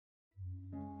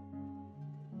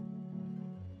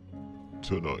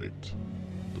Tonight,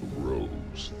 the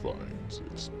rose finds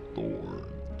its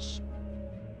thorns.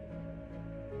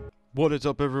 What is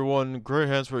up, everyone? Gray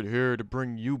Hansford here to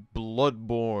bring you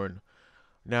Bloodborne.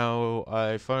 Now,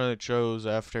 I finally chose,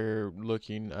 after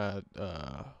looking at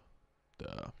the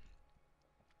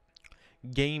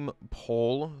game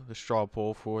poll, the straw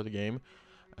poll for the game.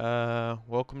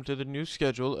 Welcome to the new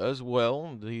schedule as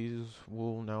well. These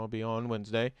will now be on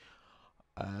Wednesday,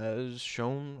 as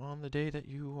shown on the day that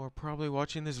you are probably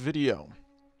watching this video.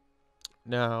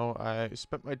 Now, I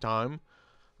spent my time,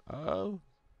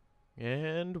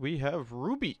 and we have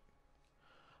Ruby.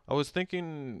 I was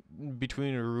thinking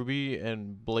between Ruby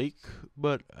and Blake,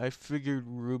 but I figured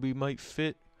Ruby might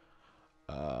fit.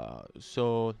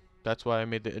 So that's why I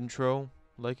made the intro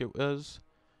like it was.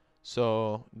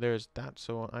 So there's that.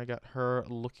 So I got her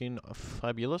looking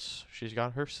fabulous. She's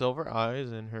got her silver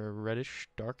eyes and her reddish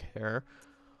dark hair.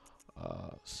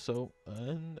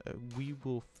 And we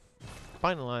will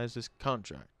finalize this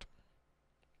contract.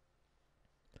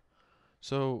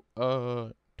 So,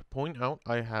 to point out,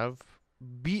 I have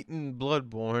beaten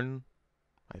Bloodborne,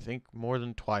 I think more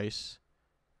than twice.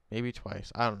 Maybe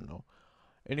twice, I don't know.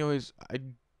 Anyways, I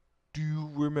do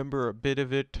remember a bit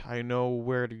of it. I know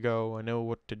where to go, I know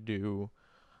what to do.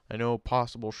 I know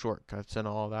possible shortcuts and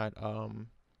all that.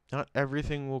 Not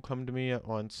everything will come to me at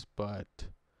once, but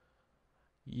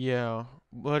yeah.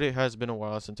 But it has been a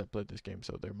while since I played this game,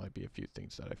 so there might be a few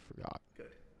things that I forgot.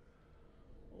 Good.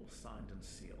 All signed and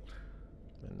sealed.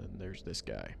 And then there's this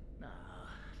guy. Now,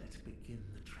 let's begin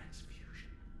the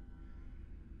transfusion.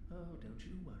 Oh, don't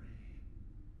you worry.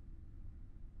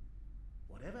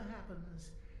 Whatever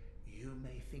happens, you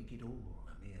may think it all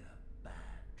a mere bad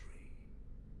dream.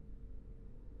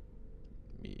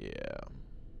 Yeah.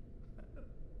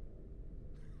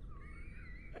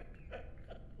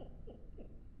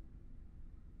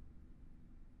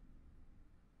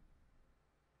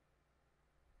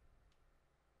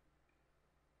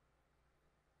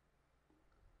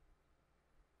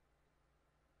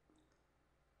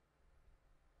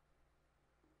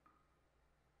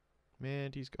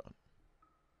 Man, he's gone.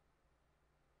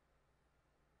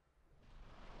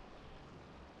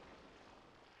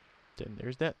 Then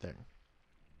there's that thing.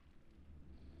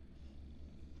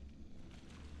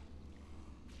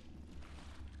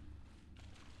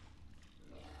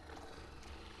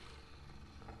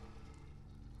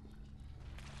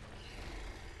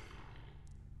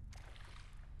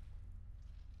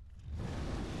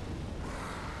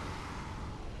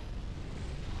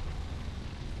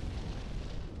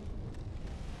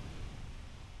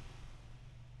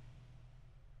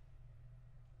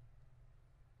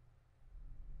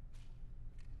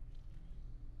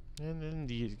 And then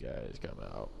these guys come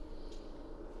out.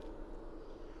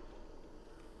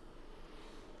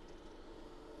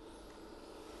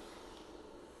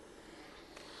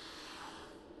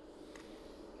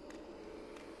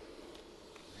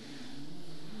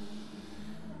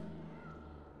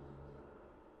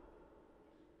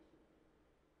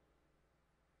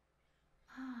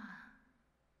 Ah,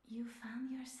 you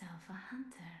found yourself a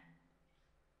hunter.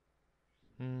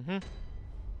 Mm-hmm.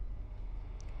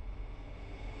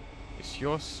 It's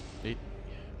yours.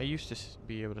 I used to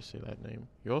be able to say that name.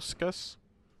 Yoskas?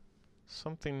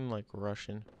 Something like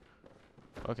Russian.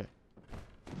 Okay.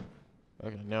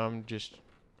 Okay, now I'm just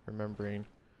remembering.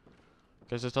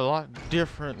 Because it's a lot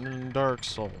different than Dark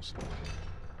Souls.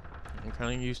 I'm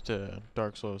kind of used to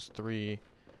Dark Souls 3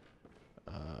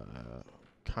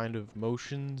 kind of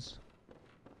motions.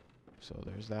 So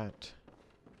there's that.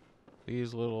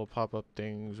 These little pop-up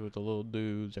things with the little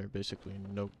dudes are basically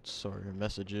notes or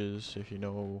messages, if you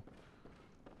know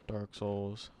Dark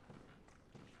Souls.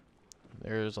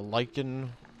 There's a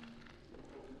lichen.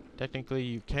 Technically,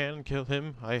 you can kill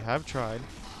him. I have tried.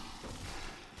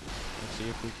 Let's see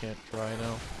if we can't try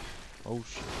now. Oh,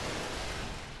 shit.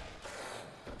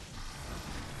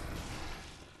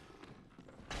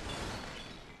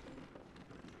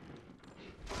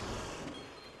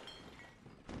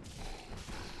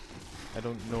 I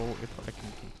don't know if I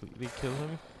can completely kill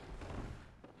him,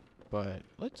 but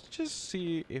let's just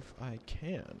see if I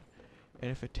can.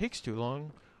 And if it takes too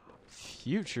long,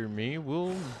 future me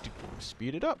will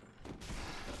speed it up.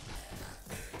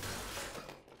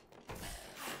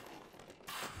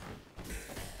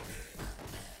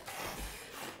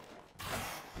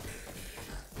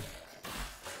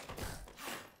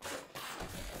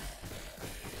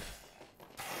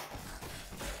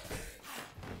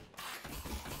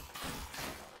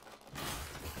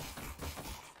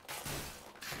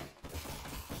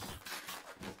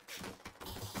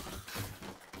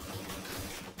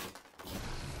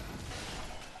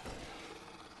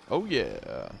 Oh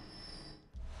yeah.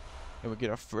 And we get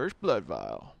our first blood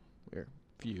vial. Or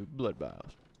few blood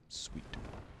vials. Sweet.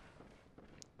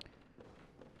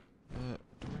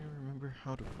 Do I remember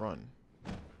how to run?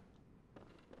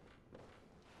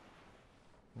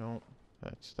 No,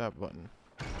 that's that button.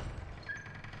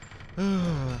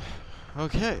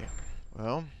 Okay.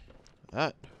 Well,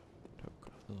 that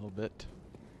took a little bit.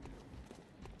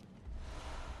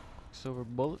 Silver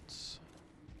bullets.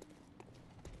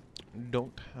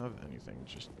 Don't have anything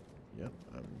just yet.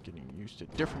 I'm getting used to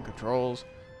different controls.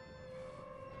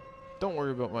 Don't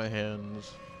worry about my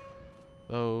hands.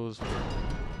 Those will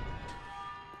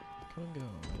come and go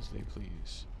as they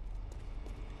please.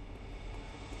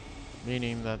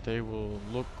 Meaning that they will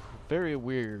look very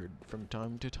weird from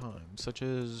time to time, such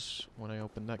as when I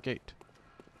open that gate.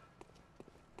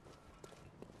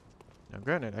 Now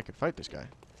granted, I could fight this guy.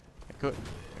 I could.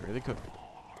 I really could.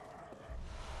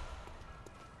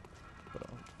 But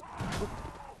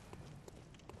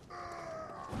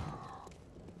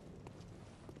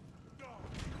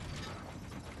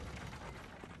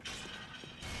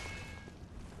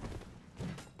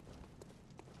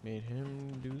made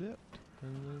him do that,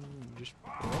 and then just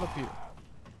run up here.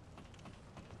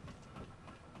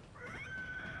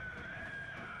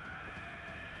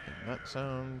 And that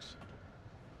sounds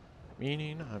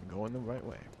meaning I'm going the right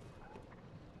way.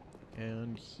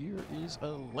 And here is a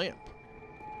lamp.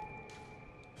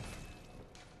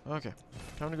 Okay,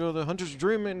 time to go to the Hunter's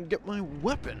Dream and get my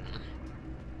weapon.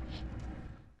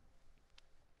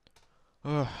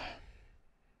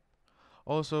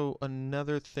 Also,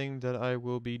 another thing that I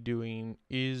will be doing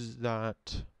is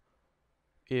that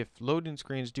if loading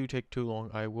screens do take too long,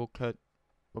 I will cut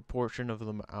a portion of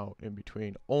them out in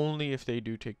between. Only if they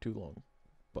do take too long.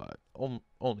 But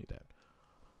only that.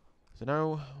 So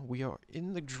now we are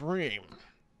in the dream.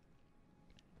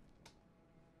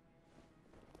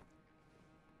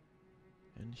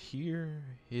 And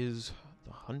here is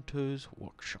the Hunter's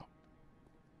Workshop.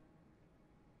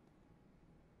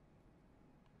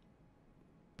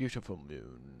 Beautiful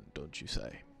moon, don't you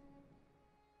say?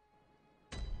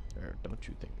 Or don't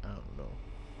you think? I don't know.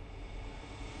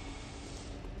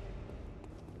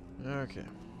 Okay.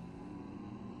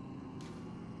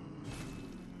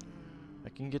 I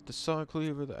can get the saw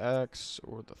cleaver, the axe,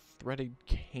 or the threaded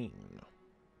cane.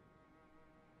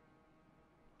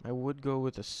 I would go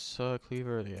with the saw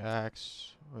cleaver, or the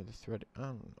axe, or the threaded. I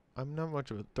don't know. I'm not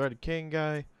much of a threaded cane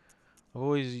guy. I've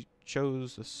always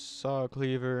chose the saw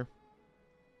cleaver.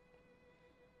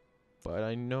 But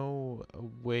I know a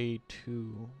way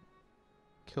to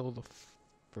kill the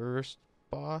first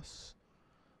boss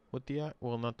with the axe.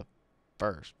 Well, not the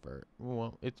first, but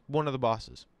well, it's one of the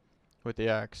bosses with the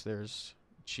axe. There's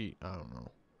cheat. I don't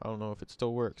know. I don't know if it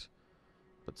still works,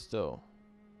 but still,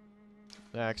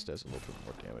 the axe does a little bit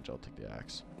more damage. I'll take the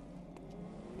axe.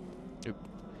 Oop.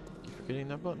 Keep forgetting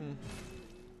that button.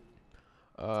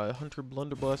 Hunter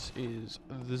Blunderbuss is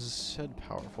the said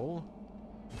powerful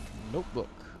notebook.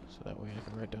 So that way I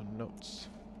can write down notes.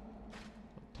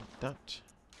 I'll take that.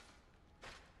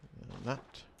 And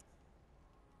that.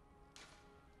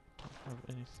 Don't have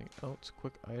anything else.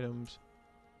 Quick items.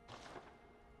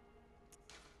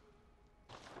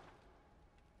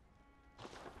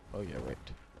 Oh yeah, right.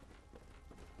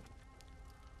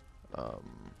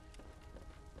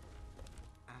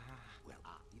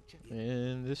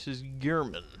 And this is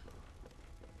Gearman.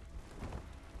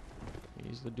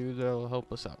 He's the dude that'll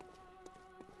help us out.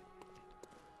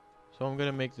 So I'm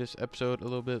gonna make this episode a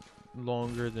little bit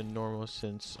longer than normal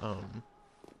since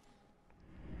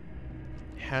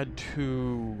had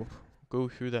to go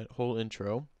through that whole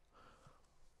intro.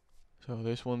 So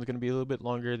this one's gonna be a little bit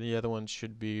longer. The other one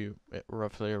should be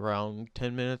roughly around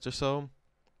 10 minutes or so.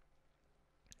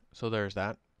 So there's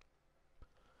that.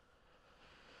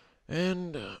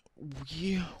 And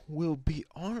we will be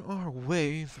on our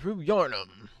way through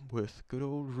Yharnam with good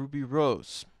old Ruby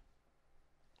Rose.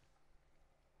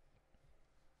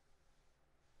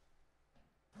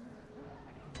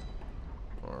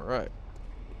 Alright.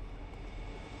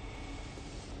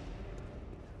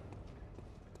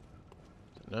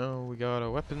 So now we got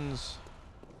our weapons.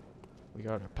 We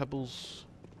got our pebbles.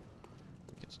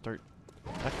 We can start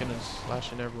hacking and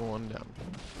slashing everyone down.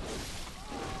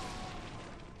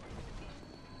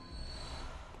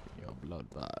 Your blood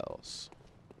vials.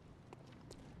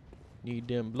 Need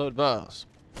them blood vials.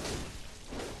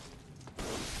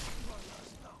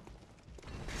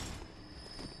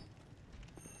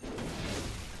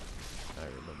 I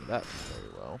remember that very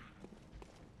well.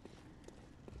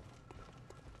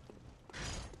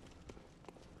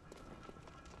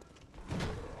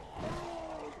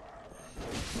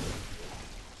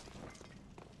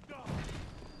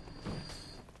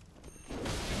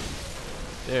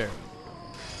 There.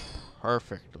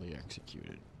 Perfectly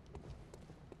executed.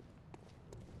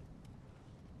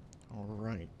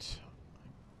 Alright.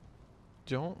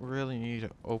 Don't really need to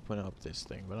open up this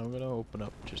thing, but I'm gonna open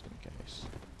up just in case.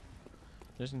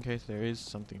 Just in case there is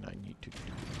something I need to do.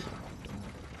 I don't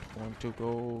want to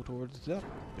go towards that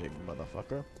big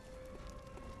motherfucker.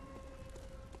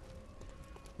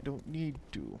 I don't need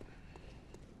to.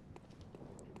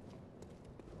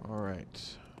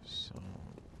 Alright. So,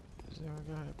 is there a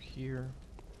guy up here?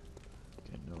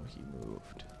 Okay, no, he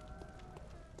moved.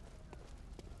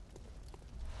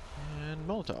 And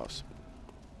Molotovs.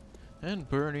 And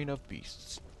burning of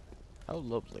beasts. How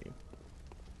lovely.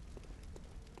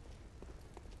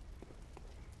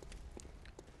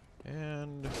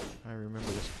 And I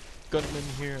remember this gunman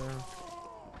here.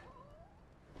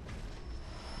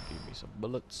 Give me some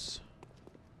bullets.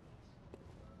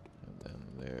 And then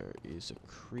there is a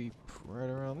creep right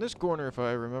around this corner if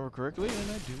I remember correctly,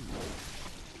 and I do.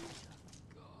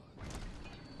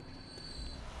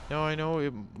 Now I know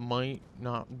it might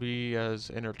not be as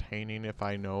entertaining if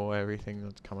I know everything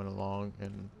that's coming along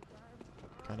and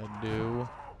kind of do.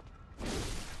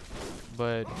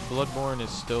 But Bloodborne is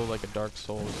still like a Dark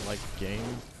Souls-like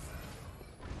game.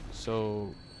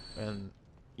 So, and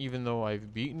even though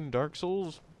I've beaten Dark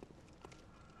Souls...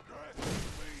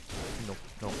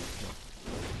 No.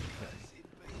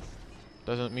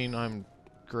 Doesn't mean I'm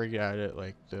great at it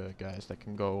like the guys that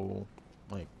can go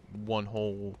like one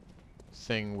whole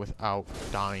thing without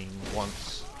dying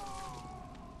once.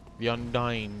 The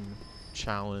Undying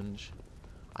challenge.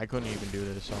 I couldn't even do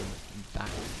this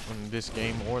on this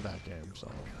game or that game, so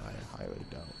I highly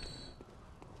doubt.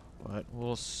 But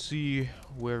we'll see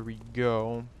where we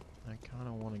go. I kind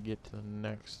of want to get to the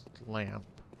next lamp.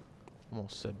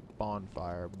 Almost said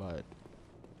bonfire, but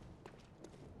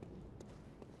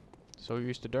so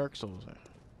used to Dark Souls, I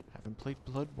haven't played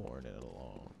Bloodborne in a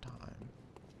long time.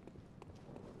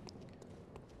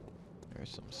 There's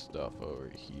some stuff over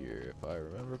here, if I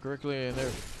remember correctly, and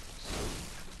there.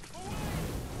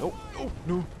 No.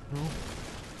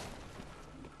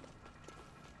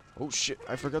 Oh shit,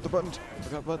 I forgot the buttons.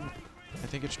 I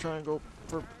think it's triangle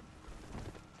for...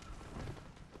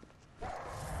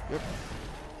 Yep.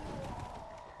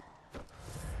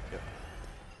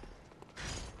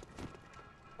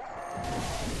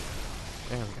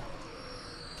 There we go.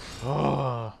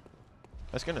 Oh,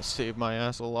 that's gonna save my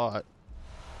ass a lot.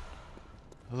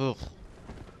 Ugh.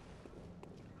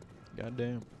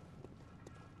 Goddamn.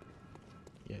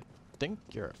 You think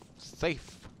you're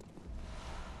safe.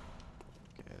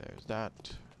 Okay, there's that.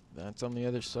 That's on the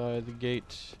other side of the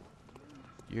gate.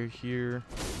 You're here.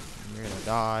 And you're gonna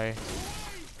die.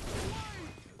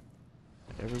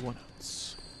 Like everyone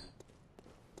else.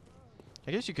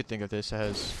 I guess you could think of this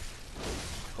as...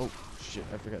 Oh, shit.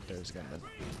 I forgot there's a gunman.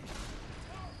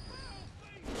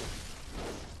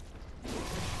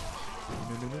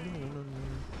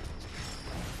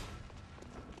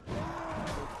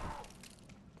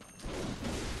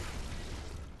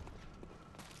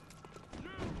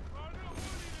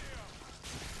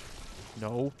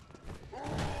 No.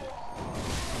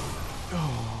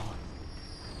 Oh.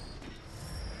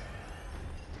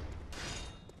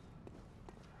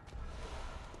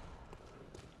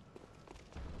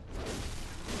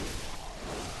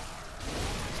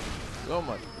 So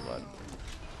much blood.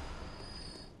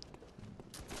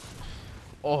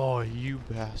 Oh, you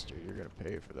bastard. You're gonna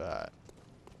pay for that.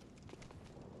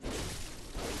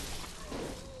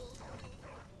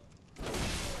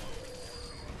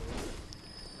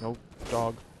 Nope,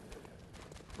 dog.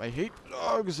 I hate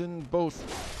dogs in both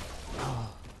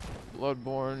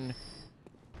Bloodborne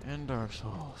and Dark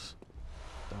Souls.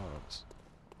 Dogs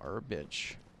are a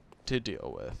bitch to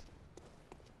deal with.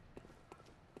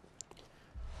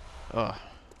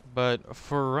 But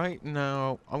for right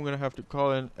now, I'm gonna have to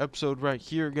call an episode right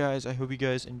here, guys. I hope you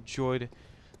guys enjoyed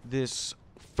this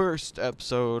first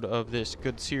episode of this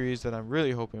good series that I'm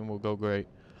really hoping will go great.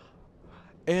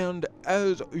 And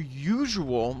as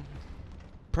usual,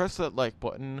 press that like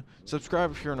button,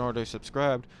 subscribe if you're not already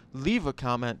subscribed, leave a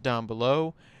comment down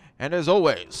below, and as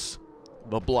always,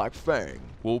 the Black Fang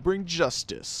will bring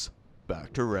justice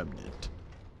back to Remnant.